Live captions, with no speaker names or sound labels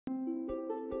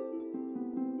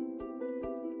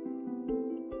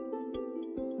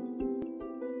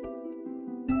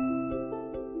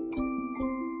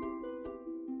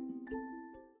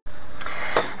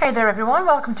Hey there everyone,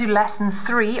 welcome to lesson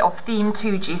 3 of theme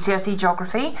 2 GCSE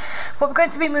geography. What we're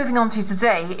going to be moving on to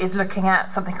today is looking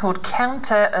at something called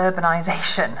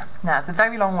counter-urbanisation. Now it's a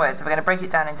very long word, so we're going to break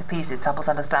it down into pieces to help us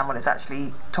understand what it's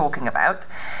actually talking about.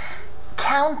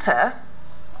 Counter,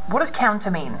 what does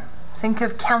counter mean? Think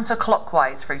of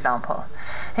counterclockwise, for example.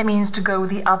 It means to go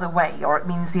the other way, or it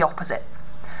means the opposite.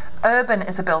 Urban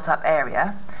is a built-up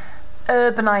area.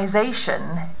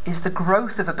 Urbanisation is the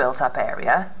growth of a built-up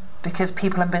area, because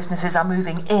people and businesses are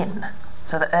moving in,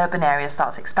 so the urban area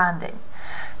starts expanding.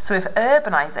 So if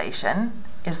urbanisation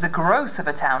is the growth of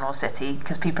a town or city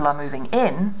because people are moving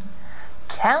in,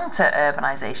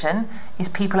 counter-urbanisation is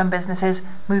people and businesses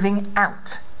moving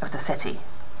out of the city.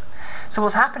 So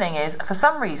what's happening is, for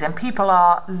some reason, people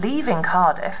are leaving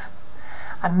Cardiff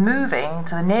and moving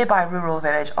to the nearby rural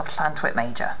village of Llantwit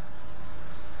Major.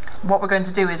 What we're going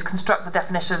to do is construct the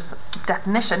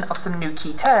definition of some new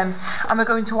key terms, and we're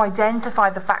going to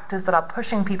identify the factors that are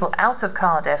pushing people out of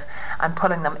Cardiff and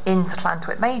pulling them into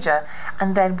Llantwit Major,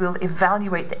 and then we'll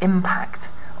evaluate the impact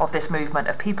of this movement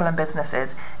of people and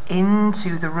businesses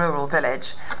into the rural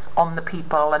village on the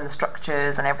people and the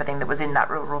structures and everything that was in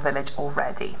that rural village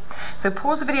already. So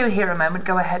pause the video here a moment,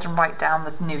 go ahead and write down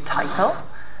the new title.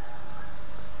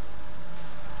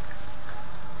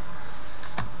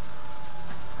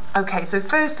 Okay, so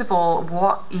first of all,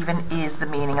 what even is the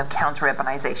meaning of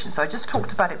counter-urbanisation? So I just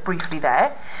talked about it briefly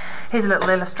there. Here's a little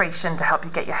illustration to help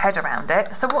you get your head around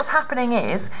it. So what's happening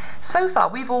is, so far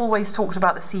we've always talked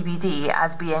about the CBD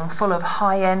as being full of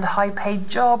high-end, high-paid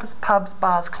jobs, pubs,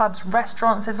 bars, clubs,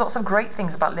 restaurants. There's lots of great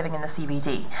things about living in the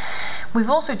CBD. We've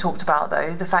also talked about,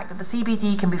 though, the fact that the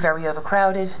CBD can be very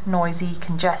overcrowded, noisy,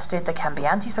 congested. There can be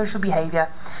antisocial behaviour.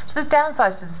 So there's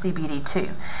downsides to the CBD too.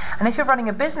 And if you're running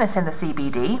a business in the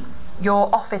CBD,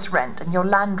 your office rent and your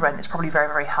land rent is probably very,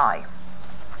 very high.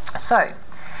 So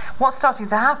what's starting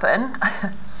to happen,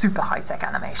 super high-tech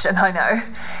animation, I know,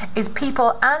 is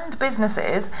people and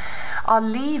businesses are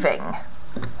leaving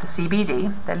the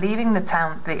CBD, they're leaving the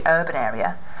town, the urban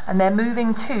area, and they're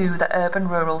moving to the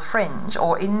urban-rural fringe,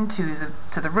 or into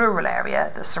the rural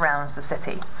area that surrounds the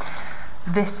city.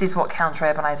 This is what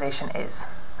counter-urbanisation is,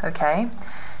 okay?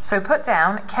 So put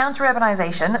down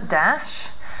counter-urbanisation dash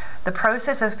the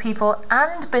process of people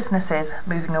and businesses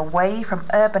moving away from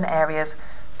urban areas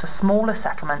to smaller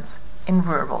settlements in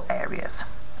rural areas.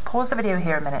 Pause the video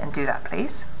here a minute and do that,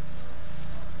 please.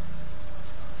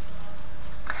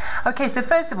 Okay, so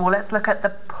first of all, let's look at the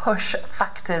push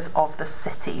factors of the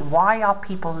city. Why are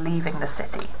people leaving the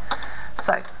city?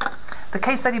 So, the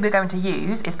case study we're going to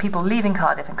use is people leaving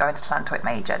Cardiff and going to Llantwit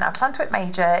Major. Now, Llantwit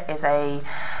Major is a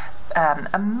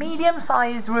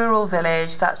medium-sized rural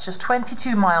village that's just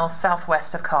 22 miles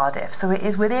southwest of Cardiff, so it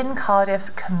is within Cardiff's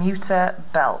commuter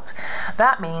belt.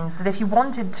 That means that if you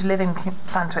wanted to live in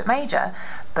Llantwit Major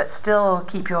but still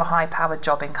keep your high-powered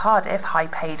job in Cardiff,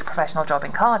 high-paid professional job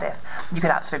in Cardiff, you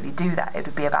could absolutely do that. It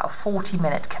would be about a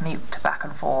 40-minute commute back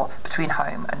and forth between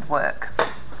home and work.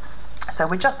 So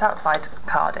we're just outside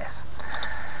Cardiff.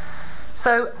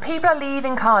 So people are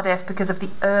leaving Cardiff because of the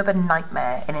urban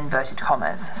nightmare, in inverted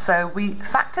commas. So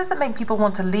factors that make people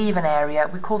want to leave an area,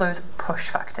 we call those push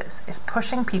factors. It's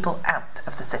pushing people out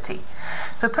of the city.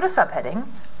 So put a subheading,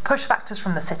 push factors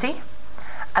from the city,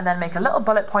 and then make a little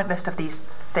bullet point list of these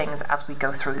things as we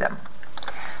go through them.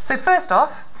 So first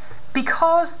off,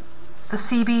 because the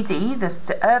CBD,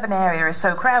 the urban area, is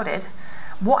so crowded,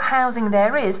 what housing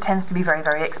there is tends to be very,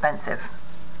 very expensive.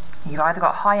 You've either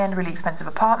got high-end, really expensive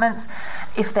apartments.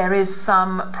 If there is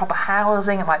some proper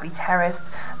housing, it might be terraced,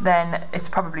 then it's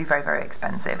probably very, very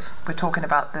expensive. We're talking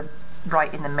about the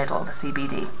right in the middle, the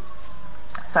CBD.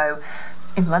 So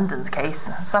in London's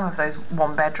case, some of those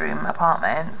one-bedroom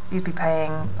apartments, you'd be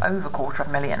paying over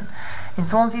 $250,000. In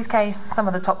Swansea's case, some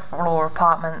of the top floor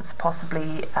apartments,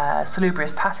 possibly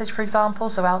Salubrious Passage, for example,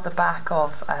 so out the back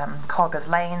of Coggers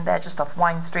Lane, there just off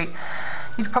Wine Street,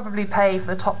 you'd probably pay for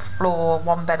the top floor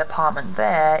one-bed apartment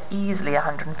there easily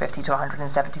 £150,000 to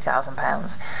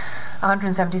 £170,000.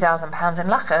 £170,000 in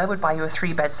Lacquer would buy you a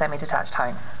 3-bed semi-detached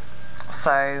home.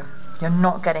 So you're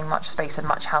not getting much space and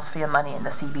much house for your money in the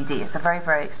CBD. It's a very,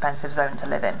 very expensive zone to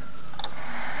live in.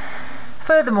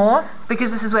 Furthermore,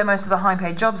 because this is where most of the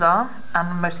high-paid jobs are,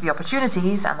 and most of the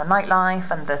opportunities, and the nightlife,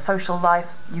 and the social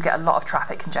life, you get a lot of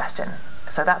traffic congestion.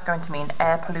 So that's going to mean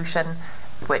air pollution,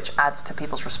 which adds to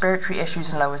people's respiratory issues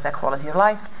and lowers their quality of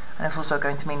life, and it's also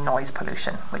going to mean noise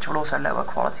pollution, which will also lower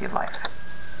quality of life.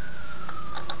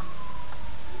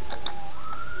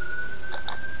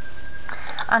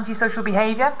 Antisocial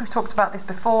behaviour, we've talked about this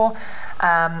before.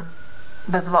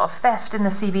 There's a lot of theft in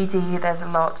the CBD, there's a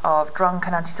lot of drunk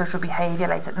and antisocial behaviour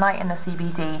late at night in the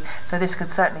CBD, so this could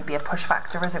certainly be a push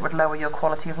factor as it would lower your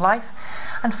quality of life.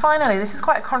 And finally, this is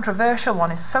quite a controversial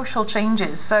one, is social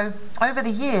changes. So over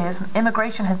the years,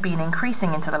 immigration has been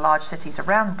increasing into the large cities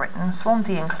around Britain,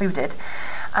 Swansea included,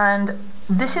 and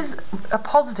this is a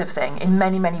positive thing in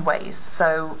many, many ways.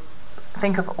 So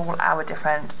think of all our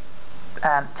different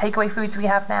takeaway foods we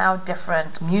have now,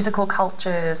 different musical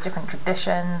cultures, different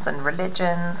traditions and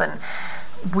religions, and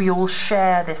we all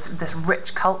share this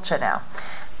rich culture now.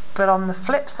 But on the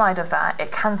flip side of that,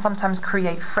 it can sometimes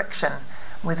create friction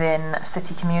within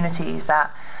city communities.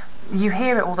 That you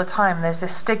hear it all the time, there's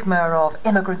this stigma of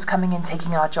immigrants coming in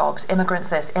taking our jobs, immigrants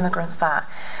this, immigrants that.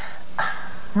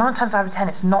 9 times out of 10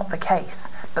 it's not the case,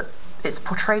 but it's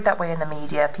portrayed that way in the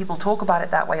media, people talk about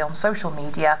it that way on social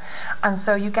media, and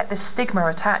so you get this stigma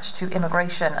attached to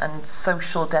immigration and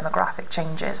social demographic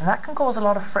changes, and that can cause a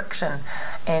lot of friction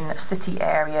in city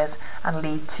areas and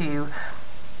lead to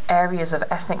areas of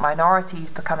ethnic minorities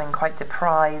becoming quite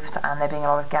deprived, and there being a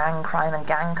lot of gang crime and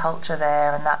gang culture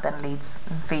there, and that then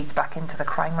feeds back into the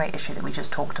crime rate issue that we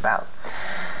just talked about.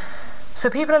 So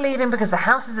people are leaving because the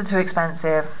houses are too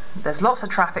expensive, there's lots of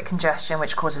traffic congestion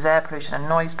which causes air pollution and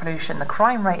noise pollution, the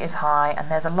crime rate is high,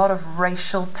 and there's a lot of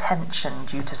racial tension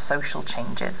due to social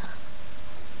changes.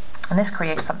 And this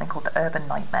creates something called the urban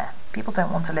nightmare. People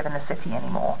don't want to live in the city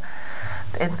anymore.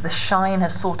 The shine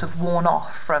has sort of worn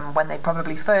off from when they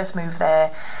probably first moved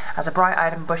there as a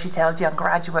bright-eyed and bushy-tailed young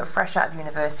graduate fresh out of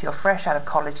university or fresh out of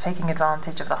college, taking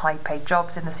advantage of the high-paid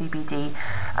jobs in the CBD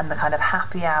and the kind of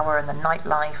happy hour and the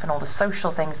nightlife and all the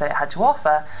social things that it had to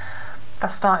offer.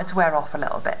 That started to wear off a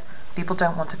little bit. People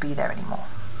don't want to be there anymore.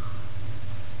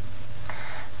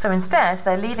 So instead,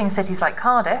 they're leaving cities like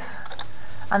Cardiff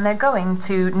and they're going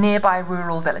to nearby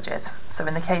rural villages. So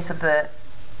in the case of the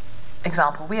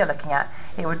example we are looking at,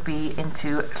 it would be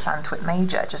into Llantwit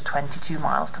Major, just 22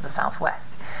 miles to the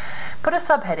southwest. Put a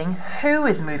subheading, who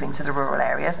is moving to the rural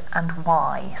areas and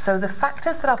why? So the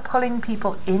factors that are pulling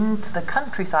people into the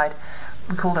countryside,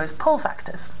 we call those pull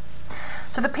factors.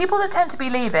 So the people that tend to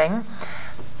be leaving,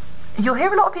 you'll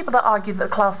hear a lot of people that argue that the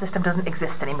class system doesn't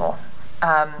exist anymore.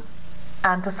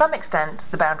 And to some extent,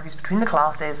 the boundaries between the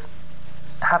classes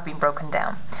have been broken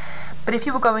down. But if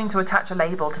you were going to attach a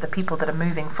label to the people that are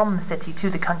moving from the city to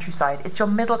the countryside, it's your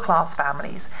middle class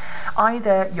families.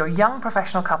 Either your young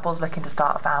professional couples looking to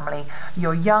start a family,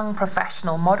 your young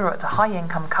professional moderate to high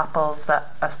income couples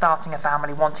that are starting a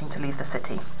family wanting to leave the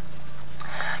city.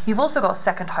 You've also got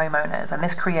second homeowners, and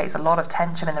this creates a lot of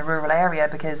tension in the rural area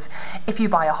because if you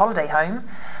buy a holiday home,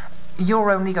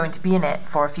 you're only going to be in it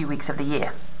for a few weeks of the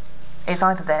year. It's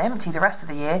either then empty the rest of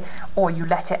the year or you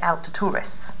let it out to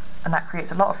tourists. And that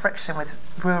creates a lot of friction with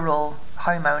rural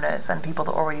homeowners and people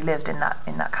that already lived in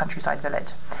that countryside village.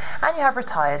 And you have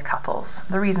retired couples.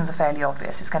 The reasons are fairly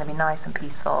obvious. It's going to be nice and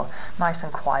peaceful, nice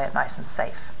and quiet, nice and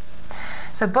safe.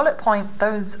 So bullet point,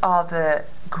 those are the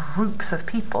groups of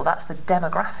people, that's the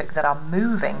demographic that are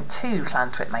moving to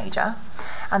Llantwit Major,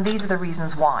 and these are the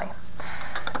reasons why.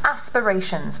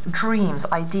 Aspirations, dreams,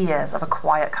 ideas of a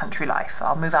quiet country life.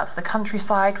 I'll move out to the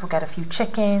countryside, we'll get a few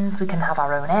chickens, we can have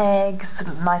our own eggs,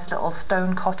 a nice little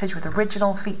stone cottage with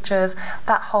original features,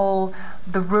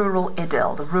 the rural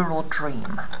idyll, the rural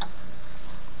dream.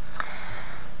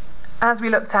 As we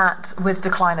looked at with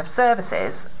decline of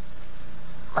services,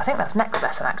 I think that's next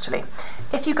lesson actually.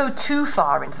 If you go too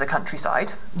far into the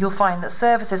countryside, you'll find that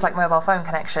services like mobile phone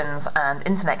connections and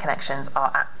internet connections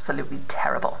are absolutely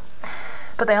terrible.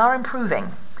 But they are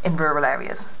improving in rural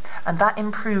areas, and that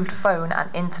improved phone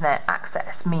and internet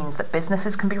access means that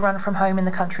businesses can be run from home in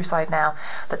the countryside now,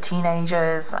 that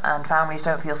teenagers and families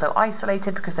don't feel so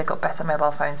isolated because they've got better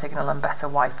mobile phone signal and better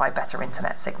Wi-Fi, better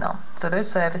internet signal. So those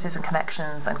services and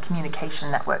connections and communication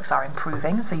networks are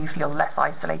improving, so you feel less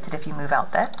isolated if you move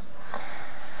out there.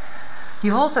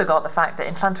 You've also got the fact that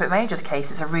in Llantwit Major's case,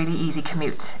 it's a really easy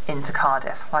commute into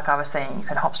Cardiff. Like I was saying, you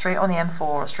can hop straight on the M4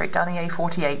 or straight down the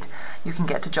A48. You can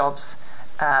get to jobs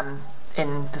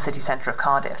in the city centre of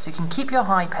Cardiff. So you can keep your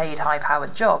high-paid,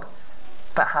 high-powered job,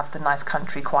 but have the nice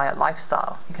country, quiet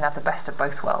lifestyle. You can have the best of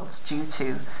both worlds due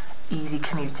to easy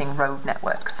commuting road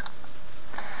networks.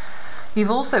 You've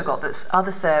also got this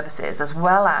other services as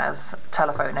well as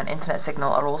telephone and internet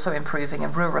signal are also improving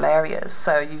in rural areas.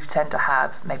 So you tend to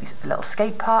have maybe a little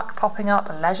skate park popping up,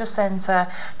 a leisure centre,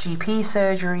 GP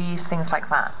surgeries, things like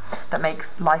that, that make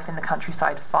life in the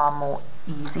countryside far more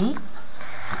easy.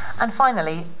 And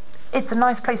finally, it's a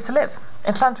nice place to live.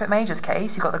 In Llantwit Major's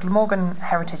case, you've got the Glamorgan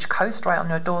Heritage Coast right on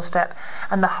your doorstep,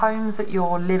 and the homes that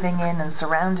you're living in and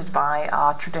surrounded by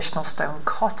are traditional stone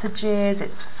cottages,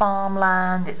 it's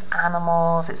farmland, it's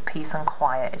animals, it's peace and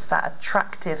quiet. It's that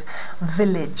attractive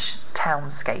village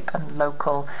townscape and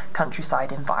local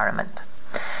countryside environment.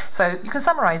 So you can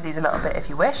summarise these a little bit if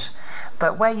you wish,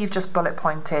 but where you've just bullet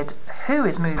pointed who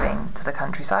is moving to the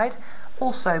countryside,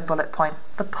 also bullet point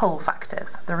the pull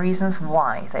factors, the reasons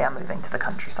why they are moving to the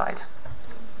countryside.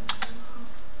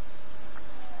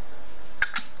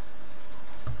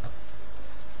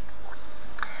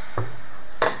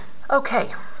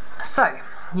 Okay, so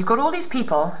you've got all these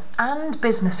people and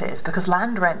businesses, because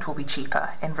land rent will be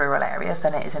cheaper in rural areas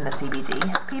than it is in the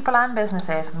CBD. People and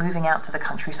businesses moving out to the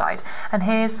countryside. And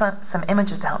here's some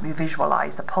images to help you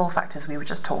visualise the pull factors we were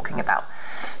just talking about.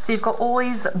 So you've got all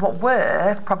these, what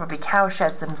were probably cow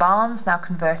sheds and barns, now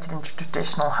converted into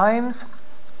traditional homes.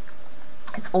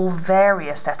 It's all very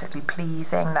aesthetically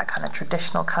pleasing, that kind of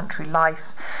traditional country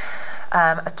life.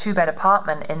 A two-bed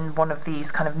apartment in one of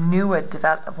these kind of newer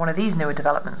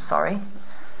developments,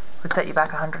 would set you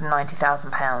back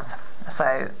 £190,000.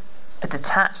 So a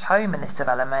detached home in this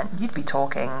development, you'd be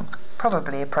talking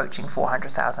probably approaching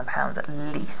 £400,000 at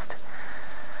least.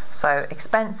 So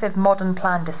expensive modern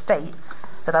planned estates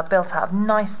that are built out of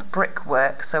nice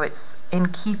brickwork, so it's in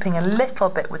keeping a little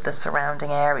bit with the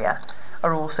surrounding area,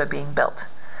 are also being built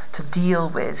to deal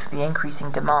with the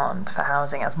increasing demand for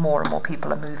housing as more and more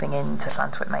people are moving into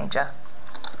Llantwit Major.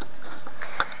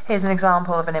 Here's an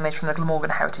example of an image from the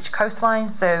Glamorgan Heritage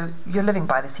Coastline. So you're living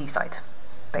by the seaside,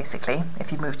 basically,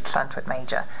 if you moved to Llantwit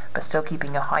Major, but still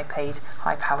keeping your high-paid,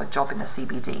 high-powered job in the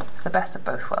CBD. It's the best of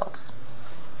both worlds.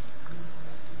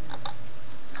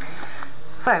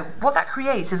 So what that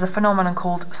creates is a phenomenon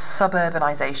called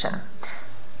suburbanisation.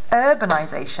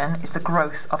 Urbanisation is the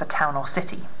growth of a town or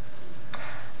city.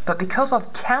 But because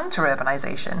of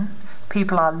counter-urbanisation,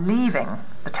 people are leaving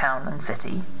the town and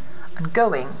city and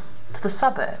going to the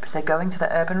suburbs. They're going to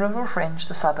the urban-rural fringe,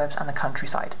 the suburbs and the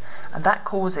countryside. And that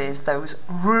causes those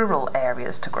rural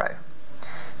areas to grow.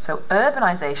 So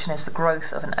urbanisation is the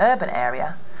growth of an urban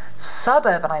area.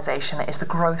 Suburbanisation is the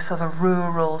growth of a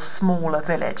rural, smaller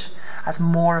village as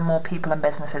more and more people and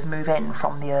businesses move in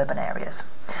from the urban areas.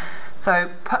 So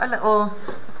put a little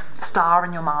star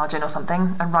in your margin or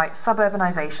something and write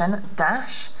suburbanisation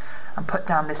dash and put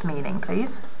down this meaning,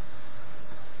 please.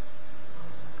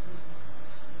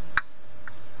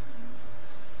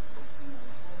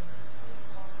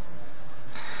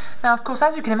 Now, of course,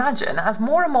 as you can imagine, as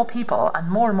more and more people and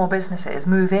more businesses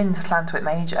move into Llantwit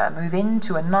Major, move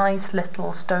into a nice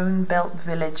little stone-built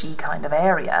villagey kind of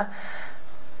area,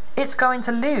 it's going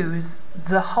to lose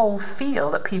the whole feel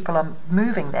that people are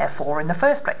moving there for in the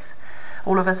first place.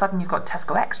 All of a sudden you've got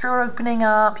Tesco Extra opening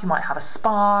up, you might have a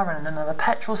spa and another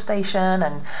petrol station,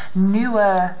 and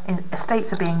newer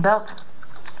estates are being built,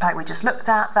 like we just looked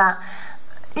at, that,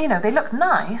 you know, they look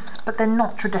nice, but they're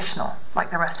not traditional like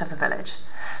the rest of the village.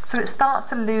 So it starts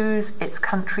to lose its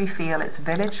country feel, its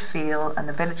village feel, and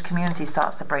the village community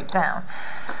starts to break down.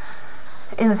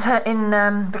 In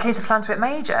the case of Llantwit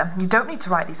Major, you don't need to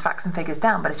write these facts and figures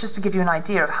down, but it's just to give you an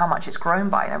idea of how much it's grown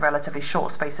by in a relatively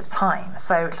short space of time.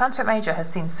 So Llantwit Major has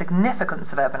seen significant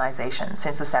suburbanisation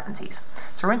since the 70s.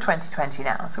 So we're in 2020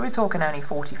 now, so we're talking only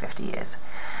 40, 50 years.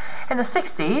 In the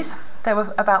 60s, there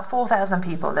were about 4,000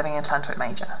 people living in Llantwit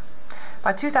Major.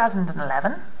 By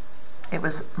 2011, it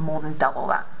was more than double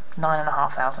that,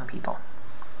 9,500 people.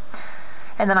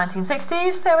 In the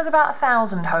 1960s, there was about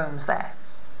 1,000 homes there.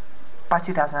 By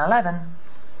 2011,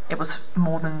 it was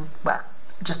more than, well,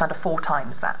 just under 4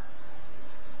 times that.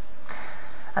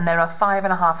 And there are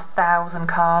 5,500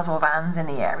 cars or vans in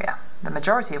the area, the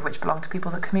majority of which belong to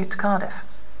people that commute to Cardiff.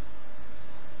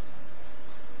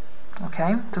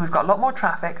 Okay, so we've got a lot more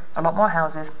traffic, a lot more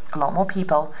houses, a lot more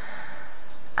people,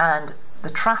 and the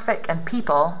traffic and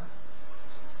people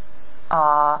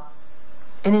are,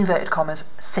 in inverted commas,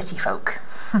 city folk.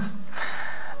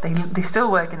 They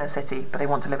still work in a city, but they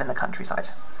want to live in the countryside.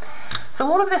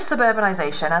 So all of this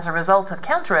suburbanisation, as a result of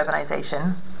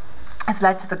counter-urbanisation, has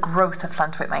led to the growth of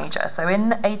Llantwit Major. So in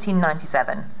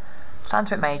 1897,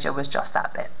 Llantwit Major was just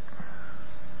that bit.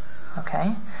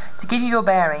 Okay, to give you your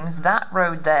bearings, that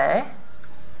road there,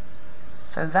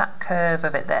 so that curve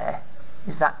of it there,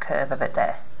 is that curve of it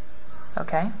there.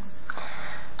 Okay?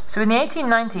 So in the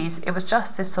 1890s, it was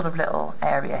just this sort of little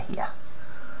area here.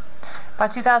 By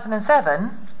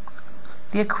 2007,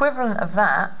 the equivalent of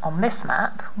that on this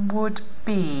map would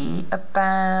be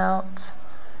about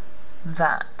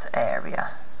that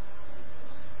area.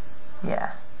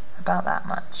 Yeah, about that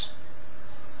much.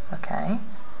 Okay.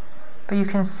 But you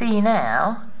can see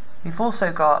now we've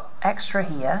also got extra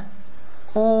here,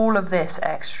 all of this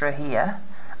extra here,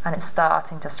 and it's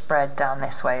starting to spread down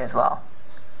this way as well.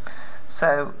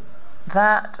 So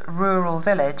that rural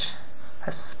village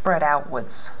has spread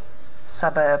outwards,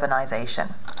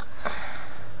 suburbanisation.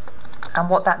 And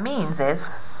what that means is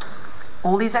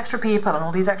all these extra people and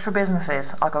all these extra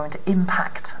businesses are going to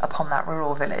impact upon that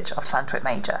rural village of Llantwit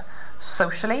Major.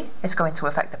 Socially, it's going to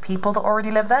affect the people that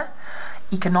already live there.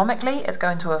 Economically, it's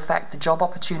going to affect the job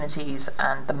opportunities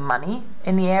and the money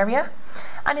in the area.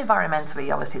 And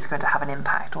environmentally, obviously, it's going to have an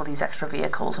impact, all these extra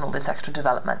vehicles and all this extra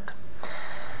development.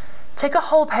 Take a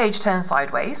whole page, turn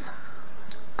sideways,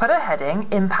 put a heading,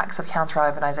 Impacts of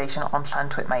Counter-Urbanisation on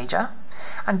Llantwit Major,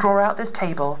 and draw out this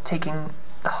table taking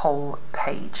the whole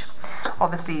page.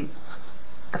 Obviously,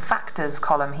 the factors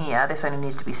column here, this only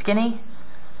needs to be skinny.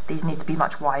 These need to be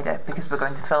much wider because we're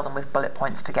going to fill them with bullet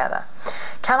points together.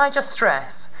 Can I just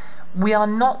stress, we are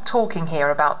not talking here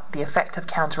about the effect of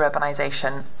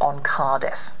counter-urbanisation on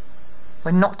Cardiff.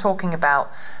 We're not talking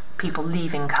about people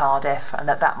leaving Cardiff and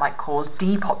that might cause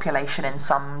depopulation in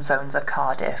some zones of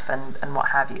Cardiff and what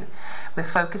have you. We're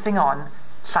focusing on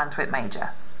Llantwit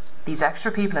Major. These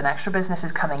extra people and extra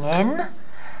businesses coming in,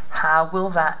 how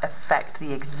will that affect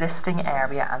the existing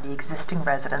area and the existing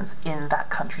residents in that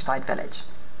countryside village?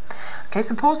 Okay,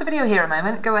 so pause the video here a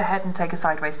moment, go ahead and take a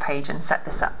sideways page and set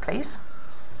this up, please.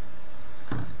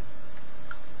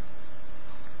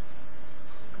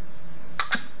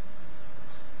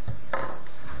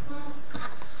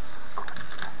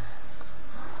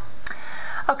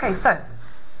 Okay, so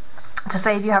to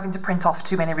save you having to print off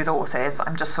too many resources,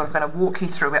 I'm just sort of going to walk you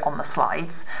through it on the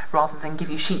slides rather than give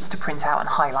you sheets to print out and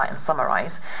highlight and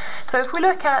summarise. So if we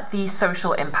look at the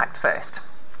social impact first,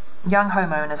 young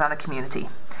homeowners and the community.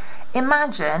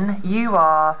 Imagine you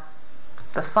are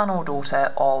the son or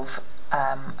daughter of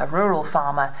a rural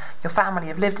farmer. Your family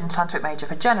have lived in Llantwit Major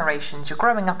for generations, you're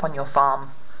growing up on your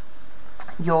farm,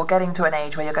 you're getting to an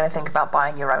age where you're going to think about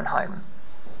buying your own home.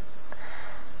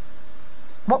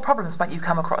 What problems might you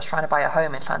come across trying to buy a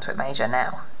home in Llantwit Major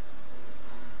now?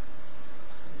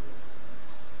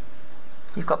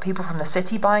 You've got people from the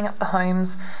city buying up the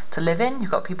homes to live in.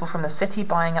 You've got people from the city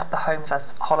buying up the homes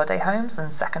as holiday homes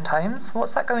and second homes.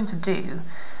 What's that going to do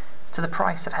to the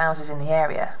price of houses in the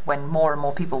area when more and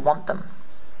more people want them?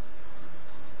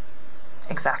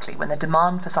 Exactly. When the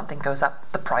demand for something goes up,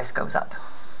 the price goes up.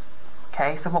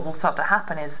 Okay, so what will start to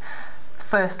happen is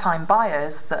first-time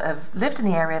buyers that have lived in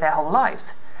the area their whole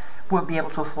lives won't be able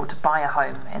to afford to buy a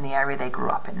home in the area they grew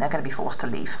up in. They're going to be forced to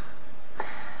leave.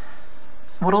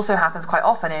 What also happens quite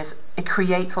often is it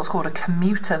creates what's called a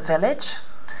commuter village.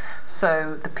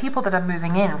 So the people that are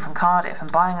moving in from Cardiff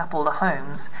and buying up all the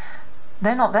homes,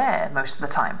 they're not there most of the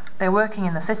time. They're working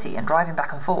in the city and driving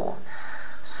back and forth.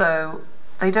 So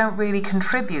they don't really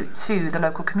contribute to the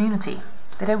local community.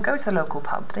 They don't go to the local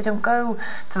pub. They don't go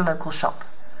to the local shop.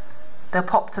 They'll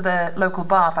pop to the local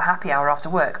bar for happy hour after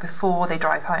work before they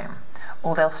drive home.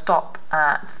 Or they'll stop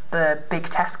at the big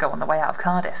Tesco on the way out of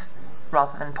Cardiff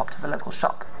rather than pop to the local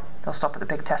shop. They'll stop at the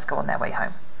big Tesco on their way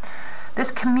home. This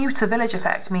commuter village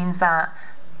effect means that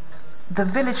the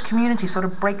village community sort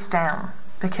of breaks down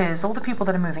because all the people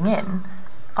that are moving in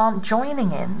aren't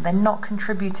joining in. They're not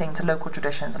contributing to local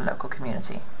traditions and local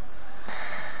community.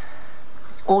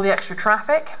 All the extra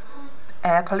traffic,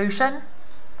 air pollution,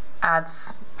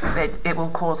 it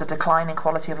will cause a decline in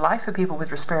quality of life for people with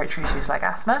respiratory issues like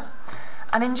asthma.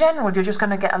 And in general, you're just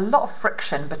going to get a lot of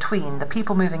friction between the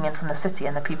people moving in from the city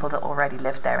and the people that already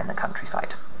live there in the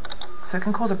countryside. So it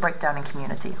can cause a breakdown in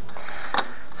community.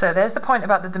 So there's the point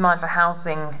about the demand for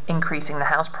housing increasing the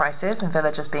house prices and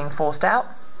villagers being forced out,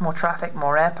 more traffic,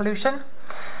 more air pollution.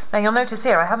 Now you'll notice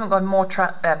here I haven't got more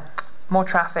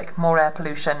traffic, more air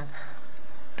pollution,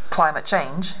 climate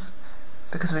change,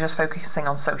 because we're just focusing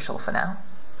on social for now.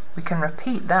 We can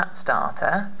repeat that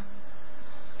starter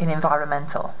in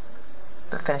environmental,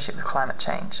 but finish it with climate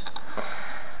change.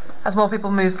 As more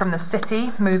people move from the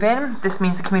city, move in, this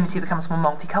means the community becomes more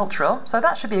multicultural, so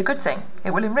that should be a good thing.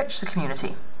 It will enrich the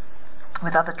community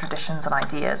with other traditions and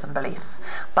ideas and beliefs,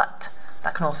 but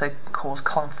that can also cause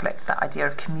conflict, that idea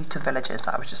of commuter villages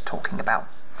that I was just talking about.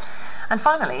 And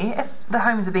finally, if the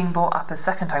homes are being bought up as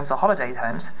second homes or holiday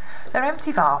homes, they're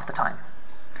empty for half the time.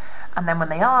 And then when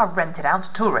they are rented out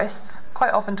to tourists,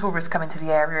 quite often tourists come into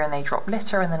the area and they drop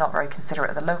litter and they're not very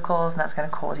considerate of the locals, and that's going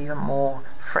to cause even more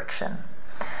friction.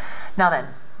 Now then,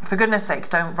 for goodness sake,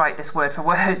 don't write this word for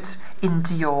word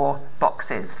into your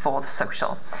boxes for the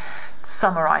social.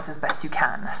 Summarise as best you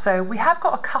can. So we have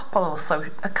got a couple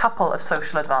of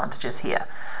social advantages here.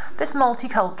 this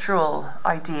multicultural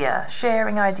idea,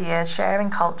 sharing ideas, sharing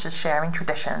cultures, sharing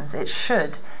traditions, it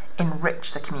should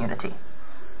enrich the community.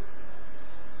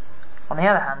 On the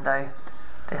other hand though,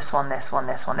 this one, this one,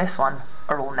 this one, this one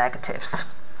are all negatives.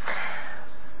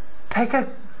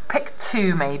 Pick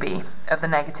two maybe of the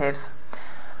negatives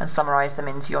and summarise them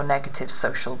into your negative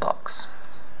social box.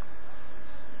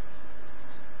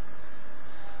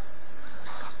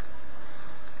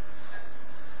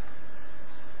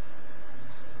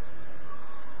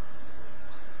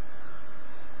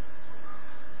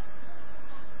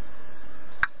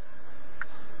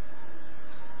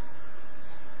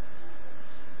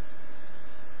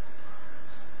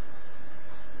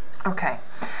 Okay,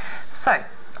 so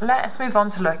let's move on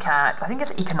to look at, I think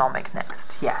it's economic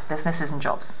next. Yeah, businesses and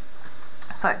jobs.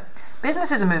 So,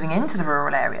 businesses are moving into the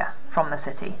rural area from the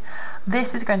city.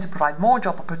 This is going to provide more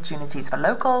job opportunities for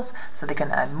locals so they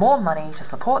can earn more money to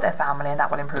support their family, and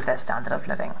that will improve their standard of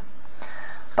living.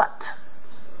 But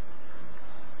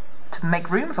to make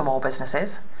room for more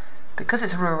businesses, because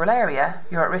it's a rural area,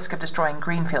 you're at risk of destroying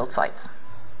greenfield sites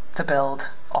to build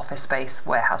office space,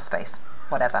 warehouse space,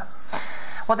 whatever.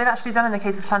 What they've actually done in the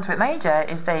case of Llantywydd Major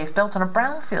is they've built on a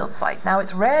brownfield site. Now,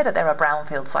 it's rare that there are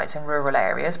brownfield sites in rural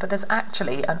areas, but there's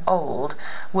actually an old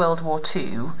World War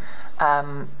II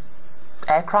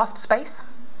aircraft space,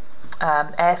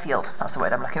 airfield, that's the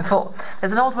word I'm looking for.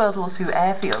 There's an old World War II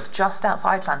airfield just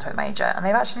outside Llantywydd Major, and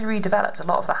they've actually redeveloped a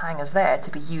lot of the hangars there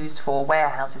to be used for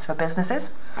warehouses for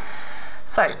businesses.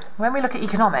 So, when we look at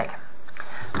economic,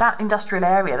 that industrial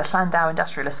area, the Llandow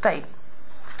Industrial Estate,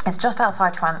 it's just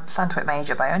outside Llantywydd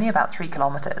Major by only about 3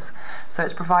 kilometres. So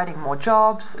it's providing more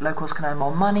jobs, locals can earn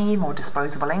more money, more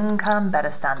disposable income, better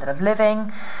standard of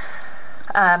living.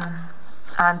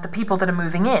 And the people that are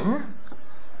moving in,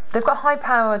 they've got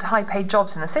high-powered, high-paid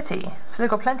jobs in the city. So they've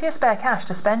got plenty of spare cash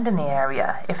to spend in the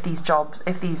area if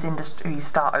these industries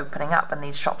start opening up and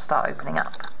these shops start opening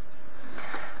up.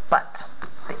 But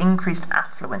the increased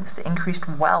affluence, the increased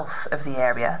wealth of the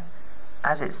area,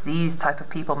 as it's these type of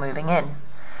people moving in,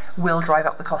 will drive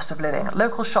up the cost of living.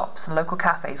 Local shops and local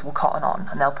cafes will cotton on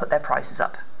and they'll put their prices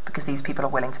up because these people are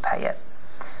willing to pay it.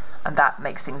 And that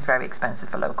makes things very expensive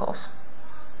for locals.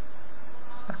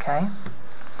 Okay?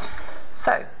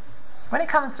 So, when it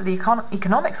comes to the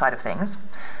economic side of things,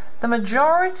 the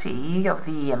majority of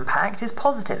the impact is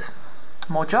positive.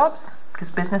 More jobs,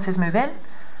 because businesses move in,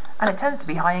 and it tends to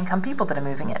be high-income people that are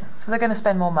moving in. So they're going to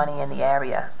spend more money in the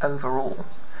area overall.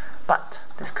 But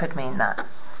this could mean that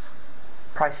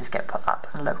prices get put up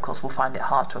and locals will find it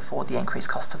hard to afford the increased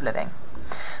cost of living.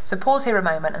 So pause here a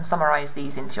moment and summarise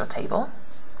these into your table.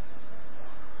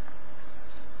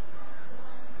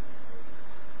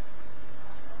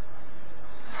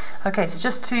 Okay, so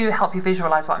just to help you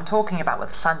visualise what I'm talking about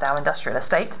with Llandow Industrial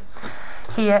Estate,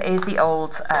 here is the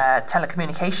old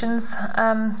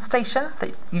telecommunications station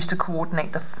that used to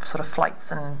coordinate the sort of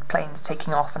flights and planes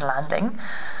taking off and landing.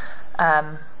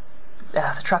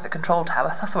 The traffic control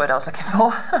tower, that's the word I was looking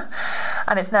for.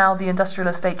 And it's now the Industrial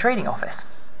Estate Trading Office.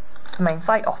 It's the main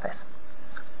site office.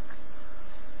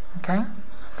 Okay?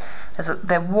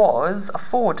 There was a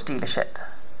Ford dealership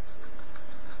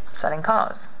selling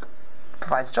cars.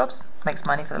 Provides jobs, makes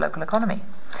money for the local economy.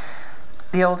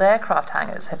 The old aircraft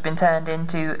hangars had been turned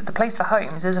into, the place for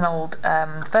homes is an old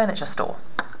furniture store.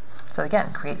 So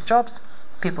again, creates jobs,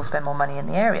 people spend more money in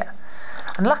the area.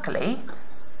 And luckily,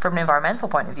 from an environmental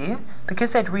point of view,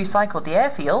 because they'd recycled the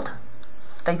airfield,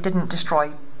 they didn't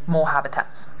destroy more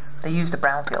habitats. They used a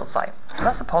brownfield site. So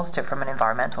that's a positive from an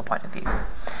environmental point of view.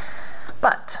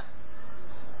 But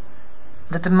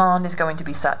the demand is going to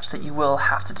be such that you will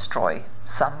have to destroy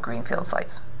some greenfield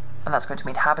sites. And that's going to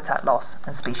mean habitat loss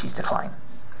and species decline,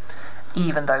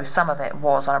 even though some of it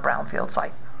was on a brownfield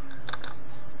site.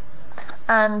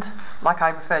 And, like I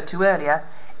referred to earlier,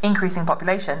 increasing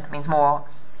population means more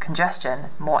congestion,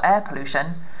 more air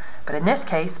pollution, but in this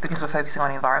case, because we're focusing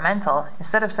on environmental,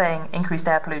 instead of saying increased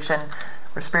air pollution,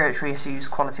 respiratory issues,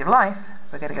 quality of life,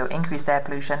 we're going to go increased air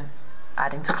pollution,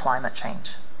 adding to climate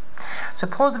change. So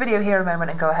pause the video here a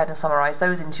moment and go ahead and summarise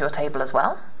those into your table as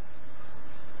well.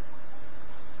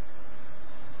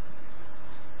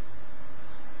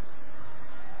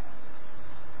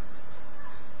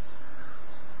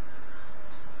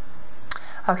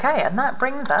 Okay, and that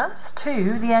brings us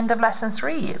to the end of lesson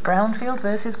 3, brownfield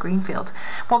versus greenfield.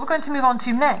 What we're going to move on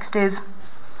to next is,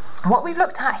 what we've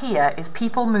looked at here is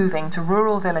people moving to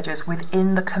rural villages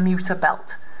within the commuter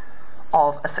belt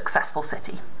of a successful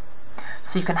city.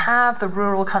 So you can have the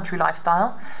rural country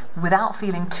lifestyle without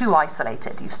feeling too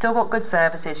isolated. You've still got good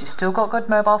services, you've still got good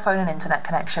mobile phone and internet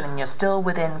connection, and you're still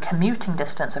within commuting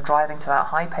distance of driving to that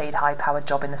high-paid, high-powered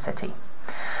job in the city.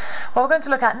 What we're going to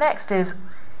look at next is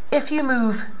if you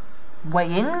move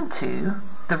way into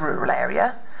the rural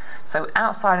area, so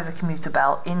outside of the commuter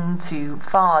belt into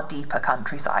far deeper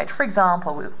countryside, for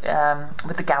example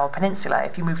with the Gower Peninsula,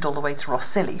 if you moved all the way to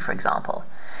Rossili, for example,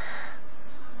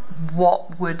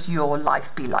 what would your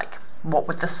life be like? What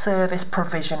would the service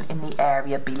provision in the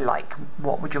area be like?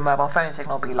 What would your mobile phone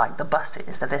signal be like? The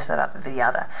buses, the this, the that, the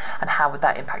other, and how would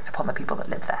that impact upon the people that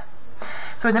live there?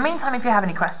 So in the meantime, if you have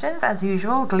any questions, as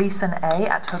usual,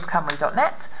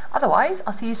 gleesona@hopecymru.net. Otherwise,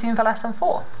 I'll see you soon for lesson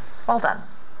 4. Well done.